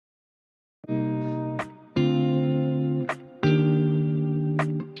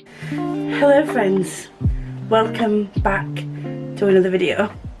Hello friends, welcome back to another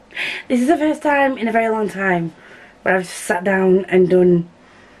video. This is the first time in a very long time where I've just sat down and done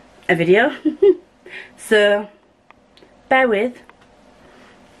a video. So bear with.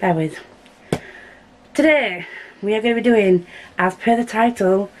 Today we are going to be doing, as per the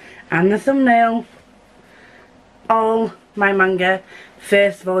title and the thumbnail, all my manga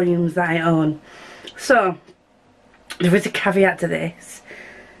first volumes that I own. So there is a caveat to this.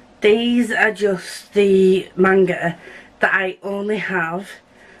 These are just the manga that I only have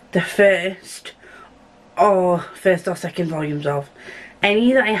the first or second volumes of.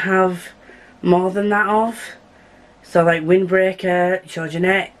 Any that I have more than that of, so like Windbreaker, Children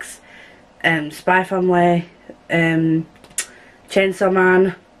X, Spy Family, Chainsaw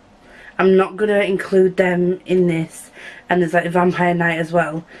Man, I'm not going to include them in this. And there's like Vampire Night as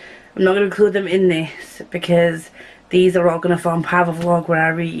well. I'm not going to include them in this because these are all going to form part of a vlog where I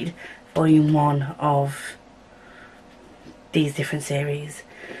read volume 1 of these different series.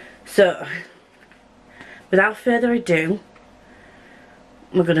 So without further ado,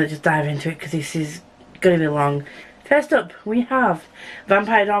 we're going to just dive into it because this is going to be long. First up, we have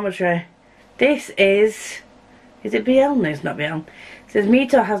Vampire Dormitory. This is it BL? No, it's not BL. It says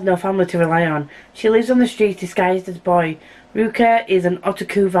Mito has no family to rely on. She lives on the streets disguised as boy. Ruka is an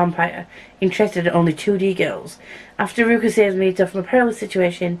otaku vampire, interested in only 2D girls. After Ruka saves Mito from a perilous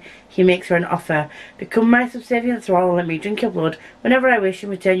situation, he makes her an offer. Become my subservient thrall and let me drink your blood. Whenever I wish, in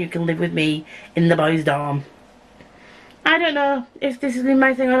return you can live with me in the boys' dorm. I don't know if this is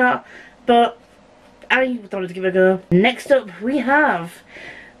my thing or not, but I thought I'd give it a go. Next up, we have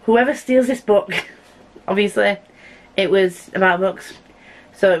Whoever Steals This Book. Obviously, it was about books.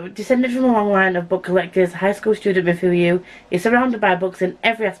 So, descended from a long line of book collectors, high school student Mifuyu is surrounded by books in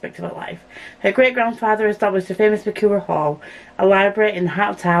every aspect of her life. Her great-grandfather established the famous Mikura Hall, a library in the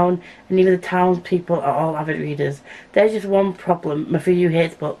heart of town, and even the townspeople are all avid readers. There's just one problem: Mifuyu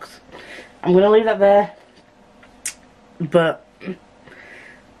hates books. I'm going to leave that there, but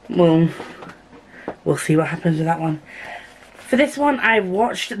we'll see what happens with that one. For this one, I've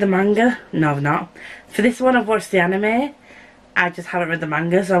watched the manga. No, I've not. For this one, I've watched the anime. I just haven't read the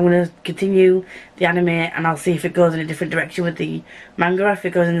manga, so I'm going to continue the anime and I'll see if it goes in a different direction with the manga, or if it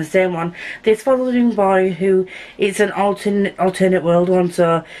goes in the same one. This follows a young boy who, it's an alternate world one,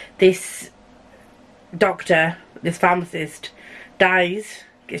 so this doctor, this pharmacist, dies,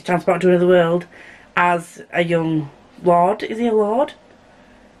 gets transported to another world as a young lord. Is he a lord?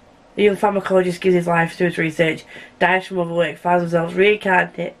 A young pharmacologist gives his life through his research, dies from overwork, finds himself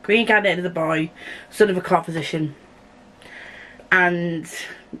reincarnated as a boy, son of a court physician. And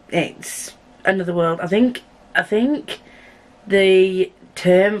it's another world. I think the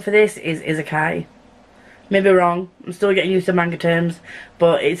term for this is isekai. Maybe wrong. I'm still getting used to manga terms,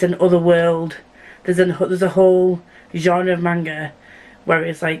 but it's an other world. There's a whole genre of manga where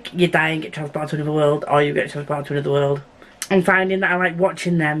it's like you die and get transported to another world, or you get transported to another world. I'm finding that I like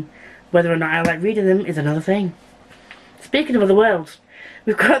watching them. Whether or not I like reading them is another thing. Speaking of other worlds,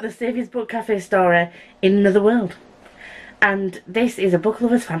 we've got the Safest Book Cafe story in another world. And this is a book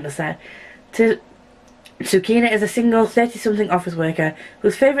lover's fantasy. Tsukina is a single 30-something office worker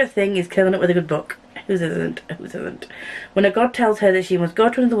whose favourite thing is killing it with a good book. Whose isn't? Whose isn't? When a god tells her that she must go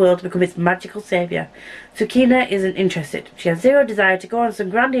to another world to become its magical saviour, Tsukina isn't interested. She has zero desire to go on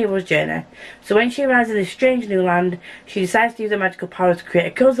some grand hero's journey. So when she arrives in this strange new land, she decides to use her magical power to create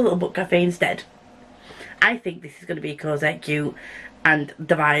a cosy little book cafe instead. I think this is going to be cosy, cute, and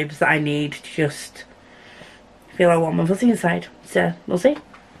the vibes that I need to just feel I want my fuzzy inside. So we'll see.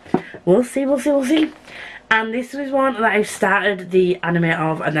 We'll see. And this was one that I've started the anime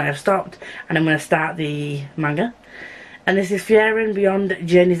of and then I've stopped, and I'm going to start the manga. And this is Frieren Beyond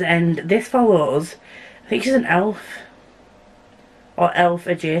Journey's End. This follows, I think she's an elf, or elf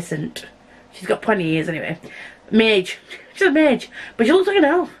adjacent. She's got plenty of years anyway. Mage. She's a mage, but she looks like an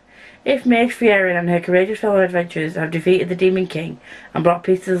elf. If Mage Frieren and her courageous fellow adventurers have defeated the Demon King and brought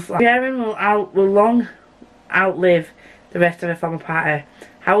peace to the land, Frieren will long outlive the rest of her former party.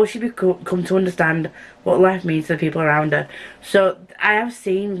 How will she come to understand what life means to the people around her? So I have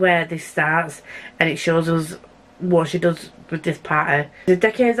seen where this starts, and it shows us what she does with this party. The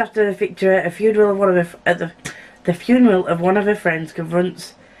decades after the victory, the funeral of one of her friends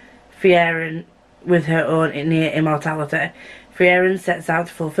confronts Frieren with her own near immortality. Frieren sets out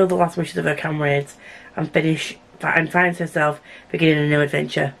to fulfill the last wishes of her comrades and finds herself beginning a new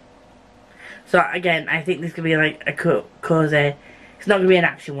adventure. So again, I think this could be like a cozy. It's not going to be an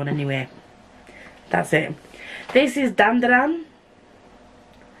action one anyway. That's it. This is Dandadan.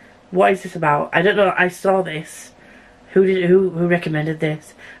 What is this about? I don't know. I saw this Who recommended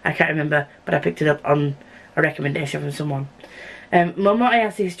this? I can't remember, but I picked it up on a recommendation from someone. Momo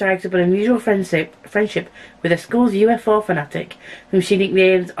Ayase strikes up an unusual friendship with a school's UFO fanatic, whom she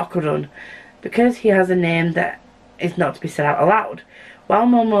nicknames Okurun, because he has a name that is not to be said out aloud. While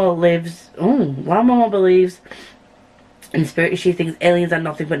Momo believes in spirit, she thinks aliens are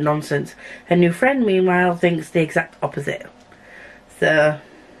nothing but nonsense. Her new friend, meanwhile, thinks the exact opposite. So,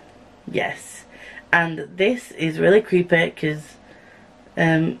 yes. And this is really creepy because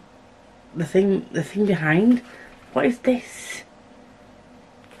the thing behind, what is this?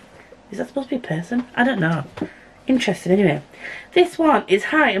 Is that supposed to be a person? I don't know. Interesting anyway. This one is,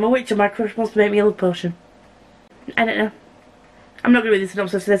 hi, I'm a witch and my crush wants to make me a love potion. I don't know. I'm not going to read the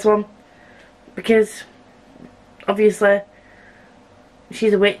synopsis for this one because obviously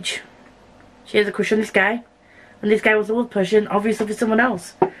she's a witch. She has a crush on this guy and this guy wants a love potion obviously for someone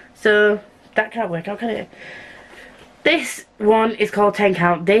else. So that can't work out, can it? This one is called 10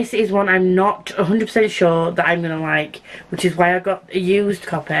 Count. This is one I'm not 100% sure that I'm going to like, which is why I got a used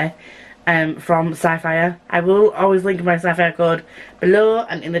copy from Scifier. I will always link my Scifier code below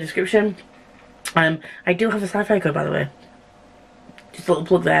and in the description. I do have a Scifier code, by the way. Just a little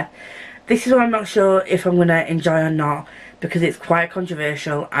plug there. This is one I'm not sure if I'm going to enjoy or not, because it's quite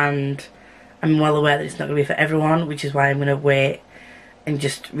controversial and I'm well aware that it's not going to be for everyone, which is why I'm going to wait and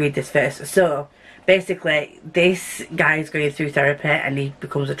just read this first. So, basically, this guy is going through therapy and he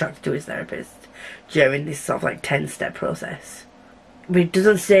becomes attracted to his therapist during this sort of like 10-step process. But it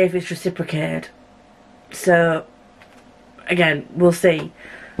doesn't say if it's reciprocated. So, again, we'll see.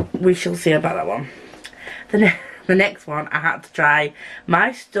 We shall see about that one. The next one, I had to try.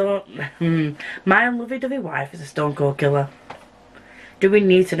 My lovey-dovey wife is a stone cold killer. Do we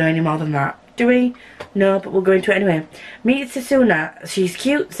need to know any more than that? Do we? No, but we'll go into it anyway. Meet Sasuna. She's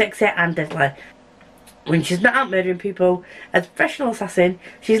cute, sexy and deadly. When she's not out murdering people, as a professional assassin,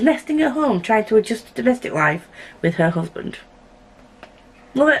 she's nesting at home trying to adjust to domestic life with her husband.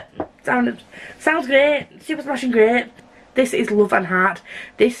 Love it. Sounds great. Super smashing great. This is Love and Heart.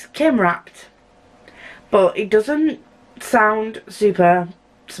 This came wrapped, but it doesn't sound super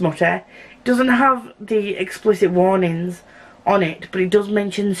smutty. It doesn't have the explicit warnings on it, but it does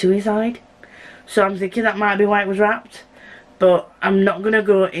mention suicide. So I'm thinking that might be why it was wrapped. But I'm not going to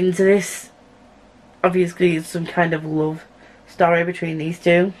go into this. Obviously it's some kind of love story between these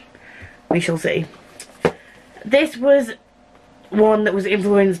two. We shall see. This was one that was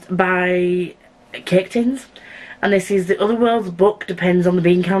influenced by cake tins. And this is The Other World's Book Depends on the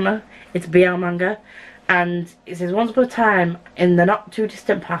Bean Counter. It's a BL manga. And it says, once upon a time, in the not too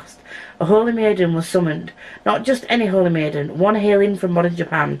distant past, a holy maiden was summoned. Not just any holy maiden, one hailing from modern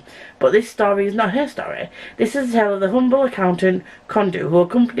Japan. But this story is not her story. This is a tale of the humble accountant, Kondu, who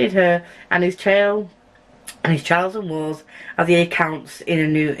accompanied her and his trials and woes as he accounts in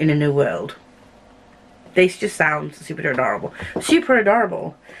a new world. This just sounds super adorable. Super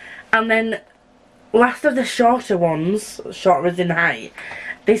adorable. And then, last of the shorter ones, shorter as in height,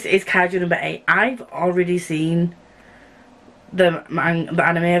 this is Kaiju number 8. I've already seen the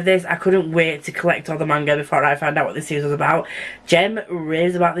anime of this. I couldn't wait to collect all the manga before I found out what this series was about. Jem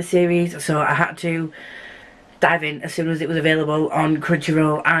raves about this series, so I had to dive in as soon as it was available on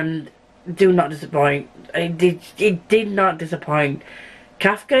Crunchyroll, and do not disappoint. It did not disappoint.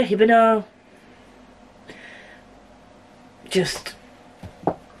 Kafka, Hibino, just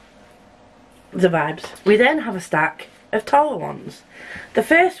the vibes. We then have a stack of taller ones. The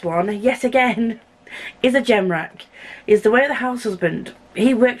first one, yet again, is a gem rack. Is the way of the house husband.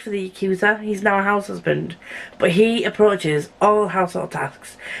 He worked for the Yakuza, he's now a house husband, but he approaches all household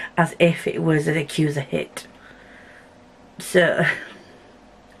tasks as if it was an Yakuza hit. So,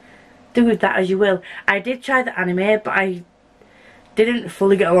 do with that as you will. I did try the anime, but I didn't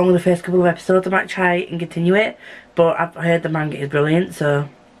fully get along with the first couple of episodes. I might try and continue it, but I've heard the manga is brilliant, so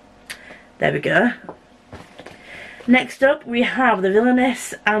there we go. Next up, we have The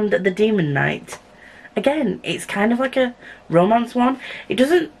Villainess and the Demon Knight. Again, it's kind of like a romance one. It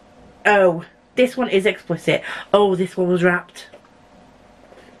doesn't... Oh, this one is explicit. Oh, this one was wrapped.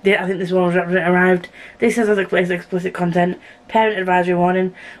 I think this one was wrapped when it arrived. This has explicit content. Parent advisory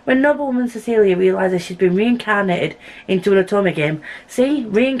warning. When noblewoman Cecilia realises she's been reincarnated into an Otome game. See,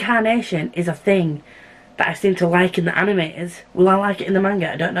 reincarnation is a thing that I seem to like in the animes. Will I like it in the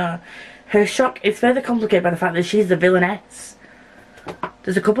manga? I don't know. Her shock is further complicated by the fact that she's the villainess.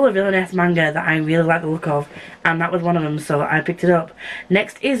 There's a couple of villainess manga that I really like the look of, and that was one of them, so I picked it up.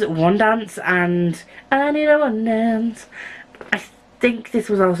 Next is One Dance, and I Need a One Dance. I think this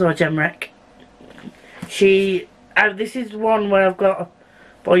was also a gem wreck. This is one where I've got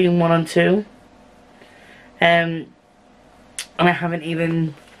volume 1 and 2. and I haven't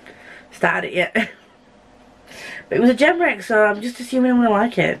even started it yet. But it was a gem wreck, so I'm just assuming I'm going to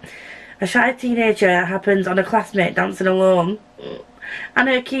like it. A shy teenager happens on a classmate dancing alone, and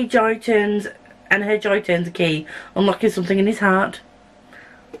her joy turns a key, unlocking something in his heart.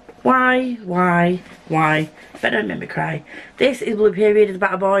 Why? Better don't make me cry. This is Blue Period. It's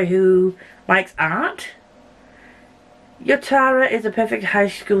about a boy who likes art. Yotara is a perfect high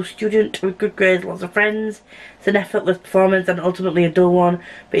school student with good grades, lots of friends. It's an effortless performance and ultimately a dull one,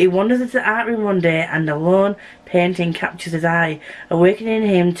 but he wanders into the art room one day and a lone painting captures his eye, awakening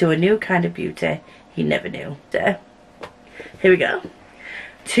him to a new kind of beauty he never knew. So, here we go.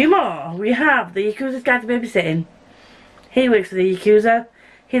 2 more. We have The Yakuza's Guide to Babysitting. He works for the Yakuza.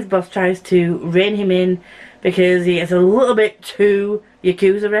 His boss tries to rein him in because he gets a little bit too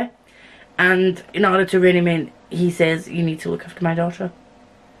Yakuza-y, and in order to rein him in, he says, you need to look after my daughter.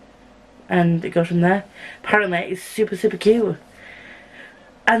 And it goes from there. Apparently it's super cute.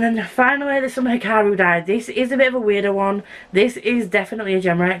 And then finally the summer Hikaru died. This is a bit of a weirder one. This is definitely a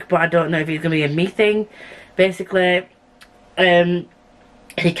gem wreck, but I don't know if it's going to be a me thing. Basically,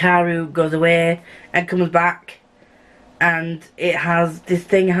 Hikaru goes away and comes back, and this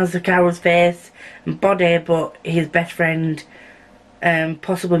thing has Hikaru's face and body, but his best friend,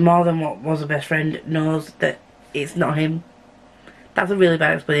 possibly more than what was a best friend, knows that it's not him. That's a really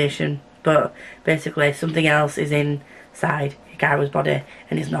bad explanation, but basically something else is inside Hikaru's body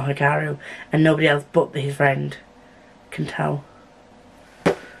and it's not Hikaru, and nobody else but his friend can tell.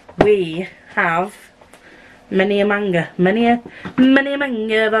 We have many a manga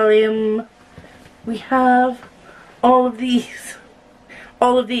volume. We have all of these.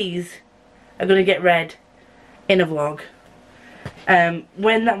 All of these are going to get read in a vlog.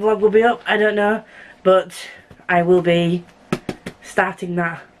 When that vlog will be up, I don't know, but I will be starting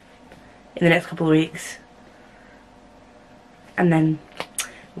that in the next couple of weeks, and then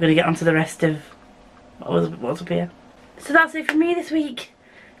we're going to get on to the rest of what's up here. So that's it for me this week.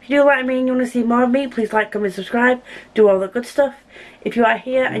 If you do like me and you want to see more of me, please like, comment, subscribe, do all that good stuff. If you are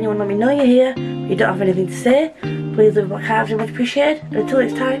here and you want to let me know you're here, but you don't have anything to say, please leave a like, very much appreciated. And until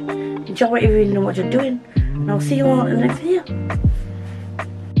next time, enjoy whatever you know what you're doing, and I'll see you all in the next video.